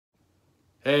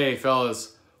Hey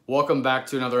fellas, welcome back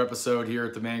to another episode here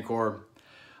at the Manchor.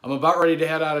 I'm about ready to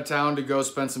head out of town to go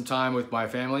spend some time with my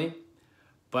family.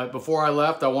 But before I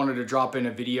left, I wanted to drop in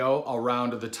a video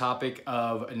around the topic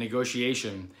of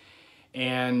negotiation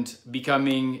and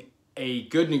becoming a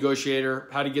good negotiator,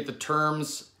 how to get the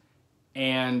terms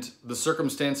and the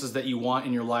circumstances that you want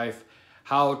in your life,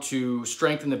 how to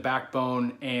strengthen the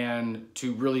backbone and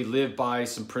to really live by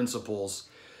some principles.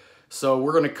 So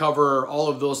we're going to cover all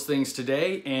of those things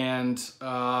today and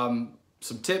some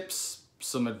tips,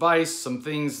 some advice, some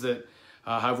things that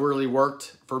have really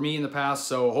worked for me in the past.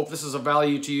 So hope this is of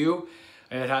value to you.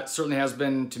 It certainly has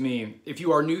been to me. If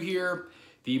you are new here,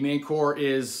 the Manchor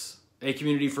is a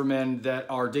community for men that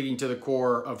are digging to the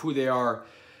core of who they are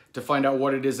to find out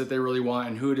what it is that they really want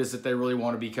and who it is that they really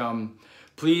want to become.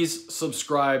 Please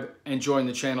subscribe and join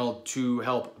the channel to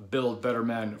help build better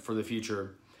men for the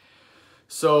future.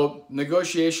 So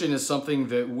negotiation is something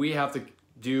that we have to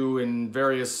do in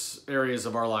various areas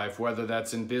of our life, whether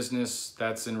that's in business,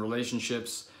 that's in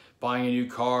relationships, buying a new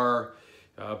car,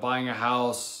 buying a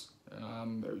house.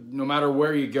 No matter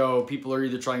where you go, people are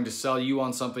either trying to sell you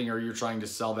on something or you're trying to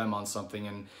sell them on something.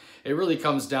 And it really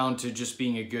comes down to just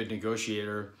being a good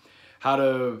negotiator, how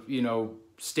to,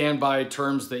 stand by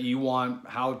terms that you want,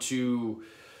 how to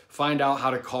find out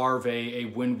how to carve a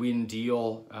win-win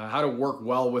deal, how to work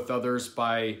well with others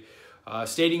by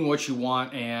stating what you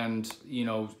want and,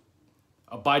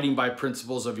 abiding by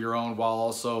principles of your own while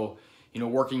also,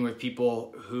 working with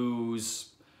people whose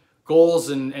goals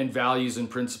and values and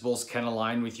principles can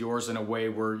align with yours in a way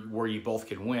where you both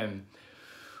can win.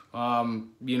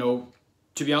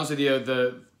 To be honest with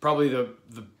you, probably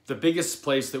the biggest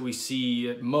place that we see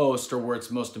it most, or where it's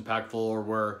most impactful, or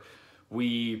where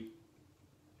we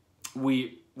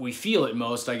feel it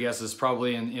most, I guess, is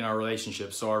probably in our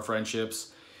relationships. So our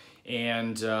friendships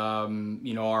and,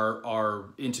 our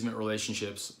intimate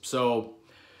relationships. So,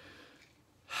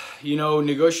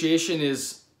 negotiation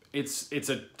is, it's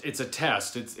a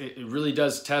test. It really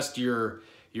does test your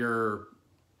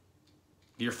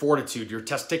fortitude, your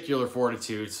testicular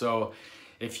fortitude. So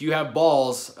if you have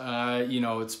balls,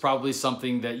 it's probably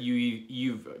something that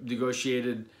you've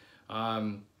negotiated,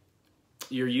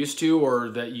 you're used to, or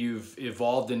that you've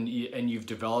evolved and you've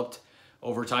developed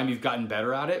over time. You've gotten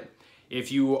better at it.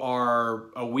 If you are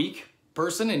a weak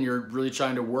person and you're really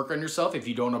trying to work on yourself, if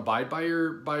you don't abide by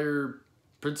your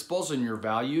principles and your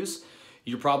values,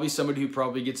 you're probably somebody who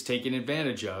probably gets taken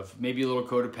advantage of, maybe a little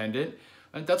codependent,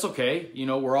 and that's okay.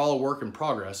 We're all a work in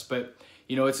progress, but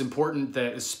it's important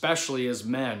that, especially as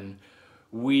men,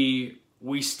 we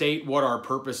state what our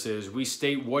purpose is. We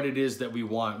state what it is that we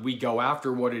want. We go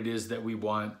after what it is that we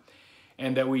want,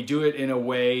 and that we do it in a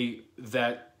way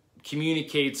that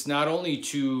communicates not only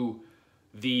to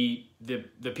the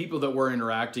people that we're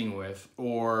interacting with,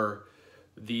 or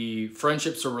the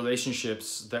friendships or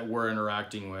relationships that we're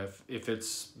interacting with, if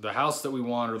it's the house that we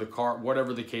want or the car,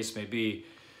 whatever the case may be.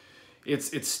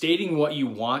 It's stating what you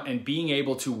want and being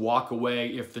able to walk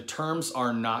away if the terms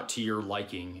are not to your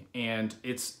liking. And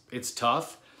it's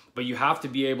tough, but you have to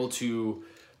be able to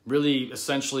really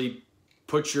essentially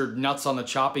put your nuts on the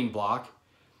chopping block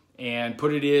and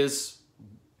put it is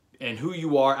and who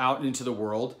you are out into the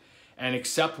world and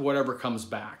accept whatever comes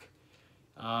back.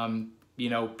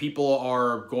 People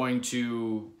are going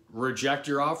to reject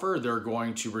your offer. They're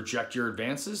going to reject your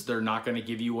advances. They're not going to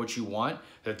give you what you want.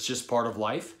 That's just part of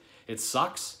life. It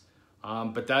sucks,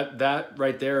 but that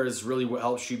right there is really what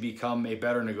helps you become a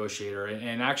better negotiator.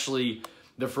 And actually,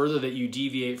 the further that you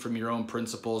deviate from your own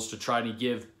principles to try to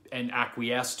give and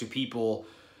acquiesce to people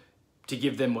to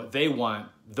give them what they want,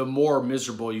 the more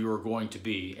miserable you are going to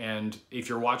be. And if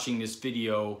you're watching this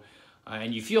video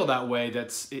and you feel that way,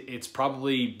 it's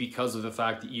probably because of the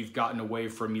fact that you've gotten away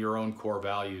from your own core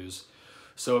values.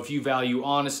 So if you value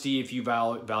honesty, if you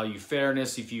value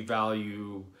fairness, if you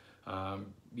value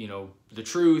the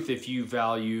truth, if you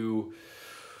value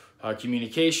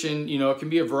communication, it can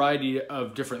be a variety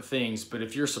of different things. But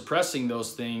if you're suppressing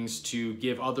those things to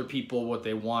give other people what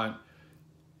they want,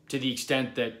 to the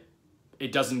extent that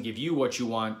it doesn't give you what you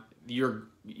want, you're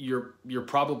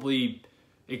probably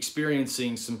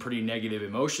experiencing some pretty negative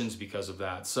emotions because of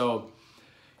that. So,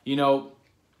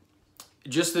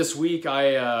 just this week,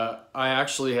 I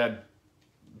actually had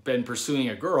been pursuing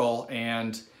a girl,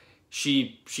 and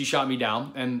she shot me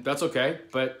down, and that's okay.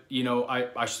 But,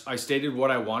 I stated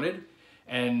what I wanted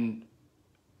and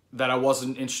that I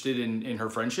wasn't interested in her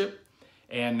friendship.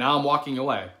 And now I'm walking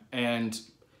away. And,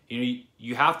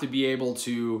 you have to be able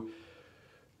to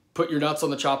put your nuts on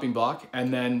the chopping block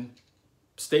and then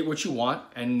state what you want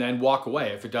and then walk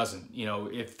away if it doesn't.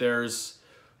 If there's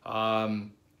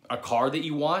a a car that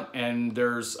you want and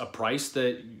there's a price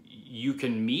that you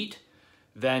can meet,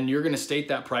 then you're going to state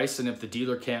that price. And if the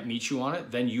dealer can't meet you on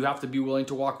it, then you have to be willing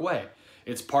to walk away.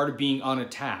 It's part of being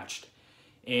unattached.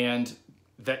 And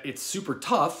that it's super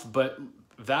tough, but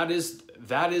that is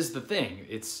the thing.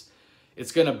 It's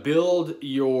going to build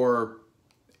your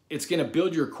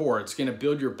core. It's going to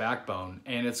build your backbone,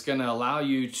 and it's going to allow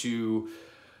you to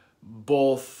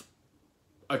both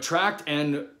attract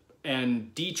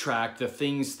and detract the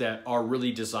things that are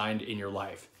really designed in your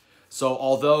life. So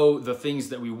although the things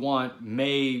that we want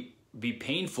may be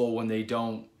painful when they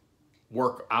don't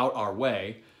work out our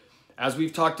way, as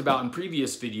we've talked about in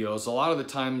previous videos, a lot of the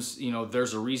times,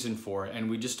 there's a reason for it, and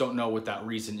we just don't know what that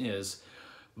reason is.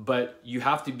 But you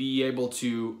have to be able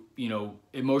to,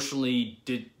 emotionally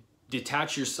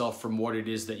detach yourself from what it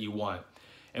is that you want.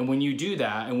 And when you do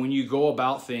that, and when you go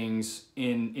about things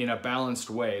in a balanced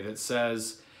way that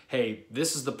says, hey,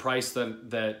 this is the price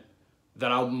that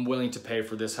I'm willing to pay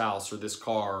for this house or this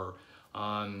car,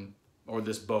 or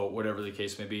this boat, whatever the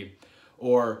case may be,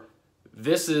 or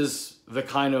this is the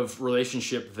kind of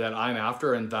relationship that I'm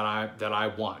after and that I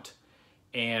want.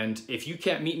 And if you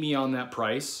can't meet me on that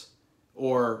price,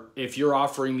 or if you're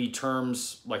offering me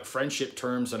terms like friendship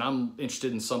terms and I'm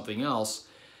interested in something else,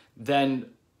 then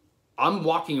I'm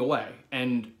walking away.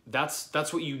 And that's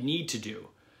what you need to do.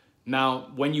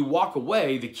 Now, when you walk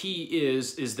away, the key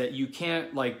is that you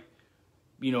can't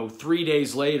 3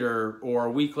 days later or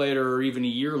a week later or even a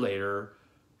year later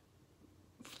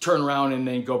turn around and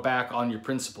then go back on your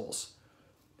principles.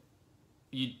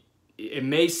 It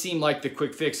may seem like the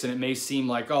quick fix, and it may seem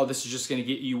like, oh, this is just going to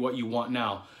get you what you want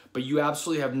now. But you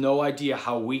absolutely have no idea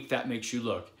how weak that makes you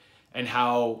look, and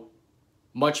how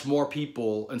much more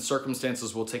people and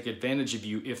circumstances will take advantage of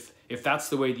you if that's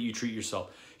the way that you treat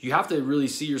yourself. You have to really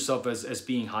see yourself as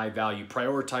being high value.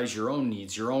 Prioritize your own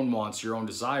needs, your own wants, your own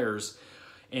desires,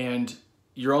 and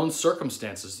your own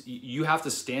circumstances. You have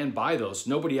to stand by those.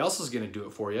 Nobody else is going to do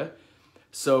it for you.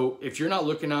 So if you're not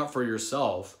looking out for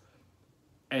yourself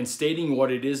and stating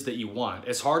what it is that you want,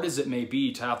 as hard as it may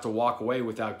be to have to walk away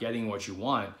without getting what you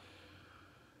want,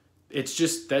 that's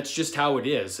just how it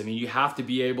is. I mean, you have to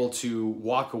be able to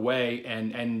walk away,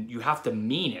 and you have to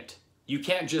mean it. You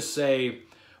can't just say,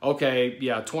 okay,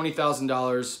 yeah,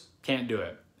 $20,000, can't do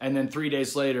it. And then 3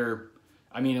 days later,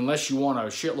 I mean, unless you want a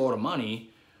shitload of money,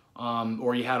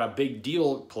 or you had a big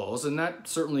deal close, and that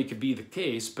certainly could be the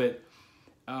case, but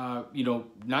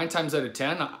 9 times out of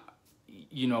 10,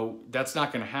 that's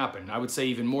not going to happen. I would say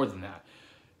even more than that.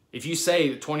 If you say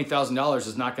that $20,000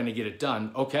 is not going to get it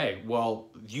done, okay, well,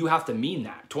 you have to mean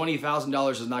that.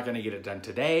 $20,000 is not going to get it done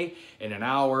today, in an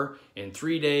hour, in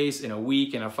 3 days, in a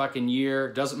week, in a fucking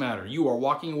year. Doesn't matter. You are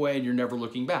walking away and you're never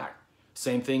looking back.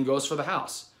 Same thing goes for the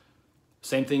house.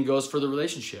 Same thing goes for the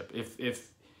relationship.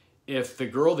 If the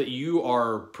girl that you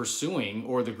are pursuing,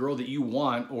 or the girl that you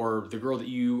want, or the girl that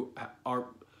you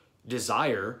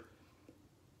desire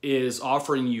is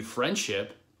offering you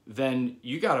friendship, then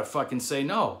you gotta fucking say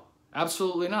no.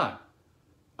 Absolutely not.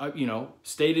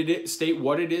 State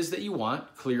what it is that you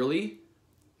want clearly.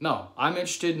 No, I'm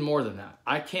interested in more than that.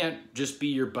 I can't just be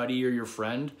your buddy or your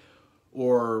friend,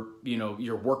 or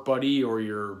your work buddy, or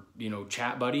your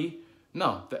chat buddy.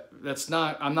 No, that's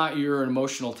not. I'm not your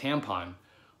emotional tampon.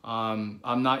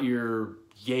 I'm not your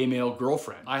gay male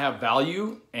girlfriend. I have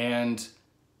value, and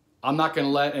I'm not going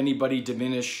to let anybody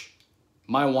diminish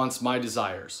my wants, my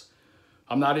desires.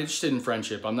 I'm not interested in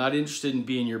friendship. I'm not interested in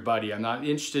being your buddy. I'm not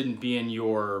interested in being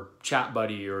your chat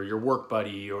buddy or your work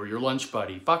buddy or your lunch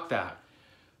buddy. Fuck that.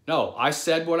 No, I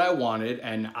said what I wanted,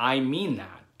 and I mean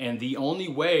that. And the only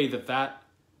way that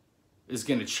is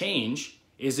going to change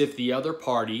is if the other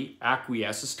party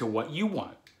acquiesces to what you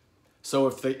want. So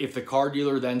if the car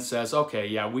dealer then says, okay,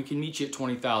 yeah, we can meet you at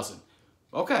 $20,000.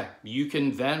 Okay, you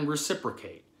can then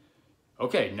reciprocate.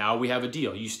 Okay, now we have a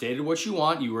deal. You stated what you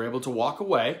want. You were able to walk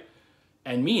away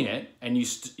and mean it, and you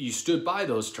stood by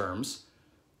those terms.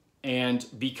 And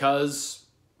because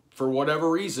for whatever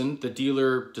reason the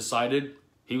dealer decided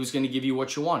he was going to give you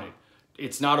what you wanted,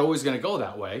 it's not always going to go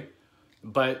that way,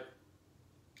 but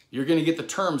you're going to get the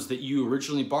terms that you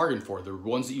originally bargained for, the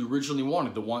ones that you originally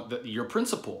wanted, the one that your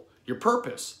principle, your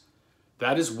purpose.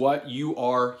 That is what you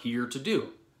are here to do.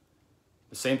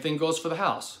 The same thing goes for the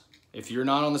house. If you're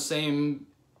not on the same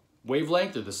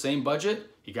wavelength or the same budget,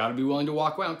 you got to be willing to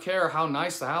walk away. I don't care how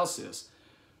nice the house is.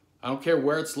 I don't care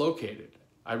where it's located.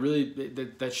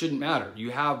 That shouldn't matter. You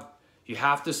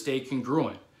have to stay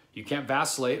congruent. You can't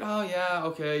vacillate. Oh yeah,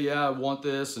 okay, yeah, I want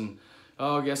this, and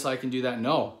oh, I guess I can do that.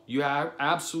 No, you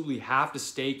absolutely have to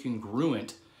stay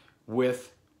congruent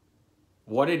with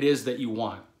what it is that you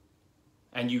want.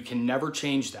 and you can never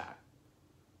change that.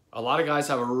 A lot of guys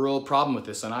have a real problem with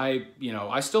this, and I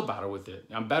still battle with it.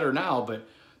 I'm better now, but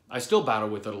I still battle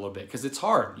with it a little bit because it's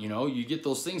hard. You get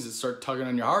those things that start tugging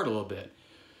on your heart a little bit.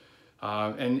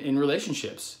 And in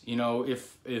relationships,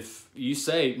 if you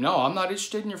say, no, I'm not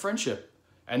interested in your friendship,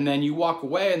 and then you walk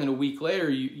away, and then a week later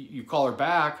you call her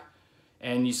back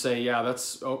and you say, yeah,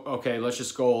 that's okay, let's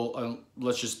just go,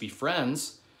 let's just be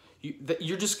friends.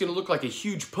 You're just going to look like a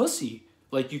huge pussy.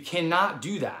 Like, you cannot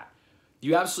do that.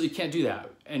 You absolutely can't do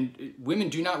that. And women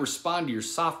do not respond to your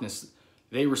softness.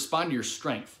 They respond to your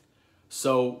strength.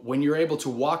 So when you're able to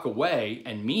walk away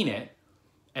and mean it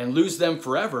and lose them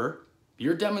forever,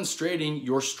 you're demonstrating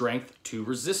your strength to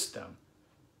resist them.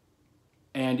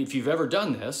 And if you've ever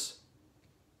done this,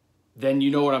 then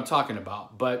you know what I'm talking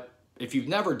about. But if you've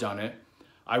never done it,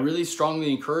 I really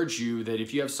strongly encourage you that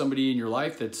if you have somebody in your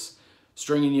life that's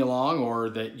stringing you along, or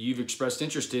that you've expressed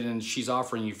interest in and she's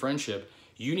offering you friendship,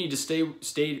 you need to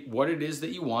state what it is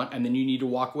that you want, and then you need to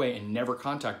walk away and never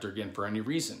contact her again for any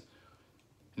reason.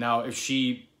 Now, if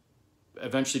she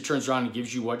eventually turns around and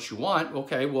gives you what you want,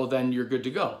 okay, well then you're good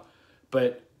to go.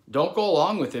 But don't go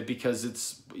along with it because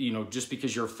it's, just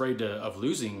because you're afraid of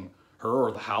losing her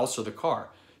or the house or the car.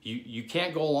 You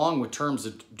can't go along with terms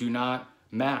that do not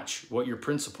match what your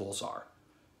principles are.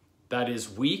 That is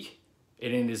weak,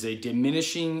 and it is a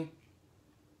diminishing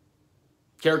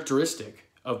characteristic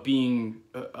of being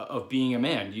a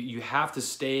man. You have to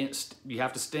stand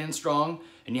strong,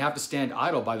 and you have to stand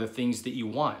idle by the things that you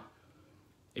want.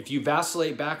 If you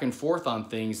vacillate back and forth on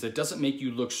things, that doesn't make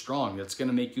you look strong. That's going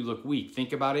to make you look weak.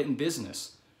 Think about it in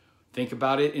business. Think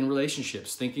about it in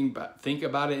relationships. Think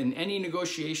about it in any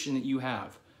negotiation that you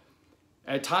have.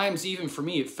 At times, even for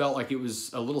me, it felt like it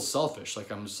was a little selfish.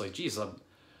 Like, I'm just like, geez,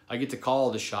 I get to call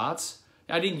all the shots.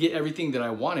 I didn't get everything that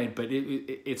I wanted, but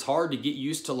it's hard to get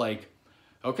used to, like,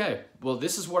 okay, well,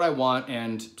 this is what I want,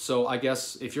 and so I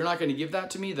guess if you're not going to give that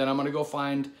to me, then I'm going to go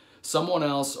find someone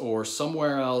else or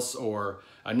somewhere else or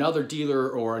another dealer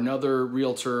or another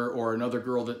realtor or another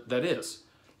girl that is.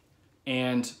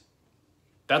 And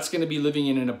that's going to be living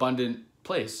in an abundant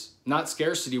place, not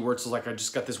scarcity where it's like, I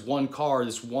just got this one car,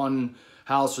 this one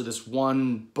house, or this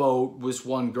one boat, this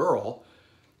one girl.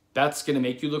 That's going to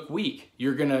make you look weak.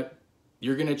 You're going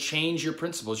to change your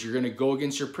principles. You're going to go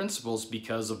against your principles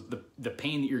because of the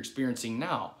pain that you're experiencing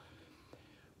now.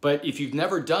 But if you've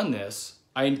never done this,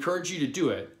 I encourage you to do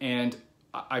it. And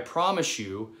I promise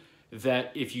you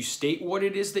that if you state what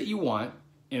it is that you want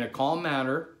in a calm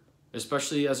manner,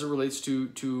 especially as it relates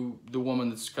to the woman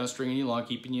that's kind of stringing you along,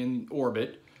 keeping you in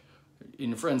orbit,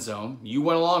 in the friend zone, you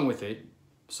went along with it.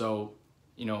 So,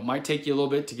 it might take you a little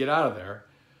bit to get out of there.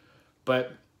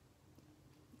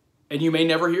 And you may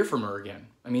never hear from her again.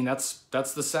 I mean, that's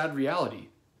the sad reality.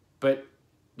 But,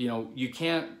 you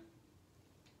can't,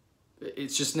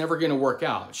 it's just never going to work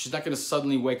out. She's not going to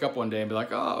suddenly wake up one day and be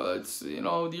like, oh, it's,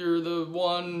 you're the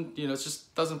one, it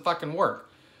just doesn't fucking work.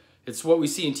 It's what we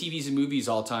see in TVs and movies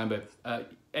all the time.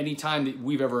 But any time that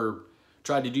we've ever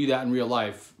tried to do that in real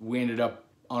life, we ended up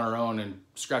on our own and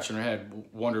scratching our head,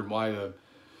 wondering why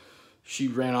she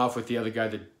ran off with the other guy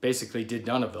that basically did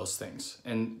none of those things.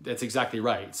 And that's exactly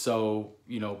right. So,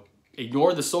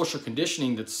 ignore the social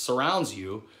conditioning that surrounds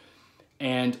you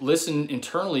and listen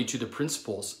internally to the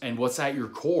principles and what's at your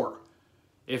core.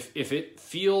 If it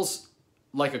feels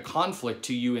like a conflict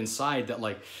to you inside that,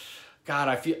 like, God,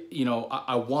 I feel,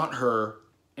 I want her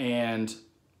and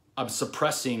I'm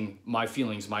suppressing my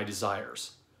feelings, my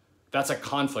desires. That's a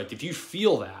conflict. If you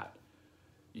feel that,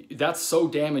 that's so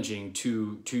damaging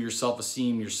to your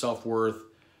self-esteem, your self-worth,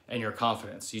 and your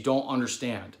confidence. You don't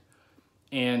understand.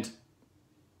 And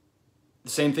the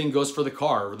same thing goes for the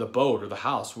car or the boat or the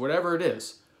house, whatever it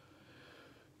is.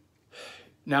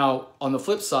 Now, on the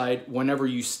flip side, whenever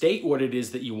you state what it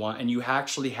is that you want and you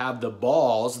actually have the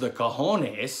balls, the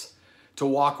cojones, to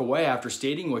walk away after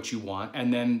stating what you want,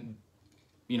 and then,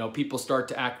 people start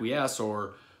to acquiesce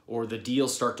or the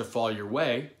deals start to fall your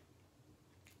way,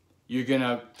 you're going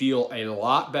to feel a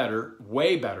lot better,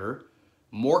 way better,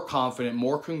 more confident,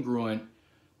 more congruent,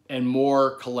 and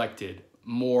more collected,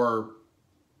 more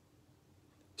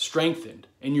strengthened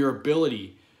in your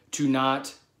ability to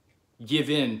not give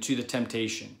in to the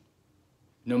temptation.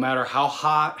 No matter how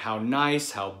hot, how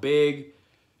nice, how big,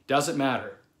 doesn't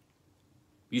matter.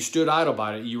 You stood idle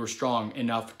by it. You were strong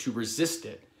enough to resist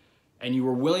it. And you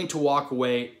were willing to walk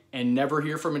away and never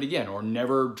hear from it again, or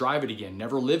never drive it again,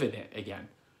 never live in it again.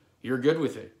 You're good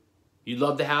with it. You'd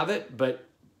love to have it, but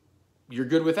you're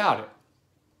good without it.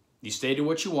 You stated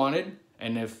what you wanted,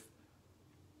 and if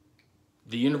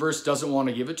the universe doesn't want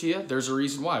to give it to you, there's a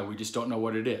reason why. We just don't know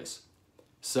what it is.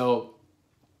 So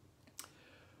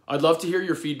I'd love to hear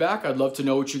your feedback. I'd love to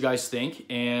know what you guys think.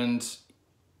 And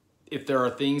if there are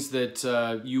things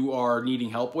that you are needing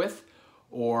help with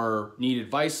or need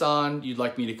advice on, you'd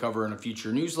like me to cover in a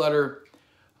future newsletter,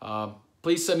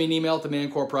 please send me an email at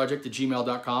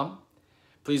themanchorproject@gmail.com.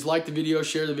 Please like the video,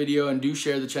 share the video, and do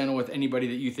share the channel with anybody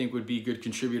that you think would be good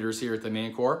contributors here at the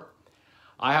Manchor.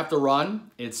 I have to run.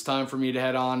 It's time for me to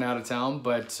head on out of town,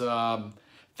 but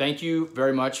thank you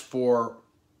very much for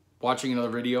watching another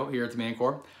video here at the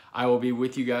Manchor. I will be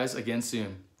with you guys again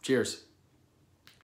soon. Cheers.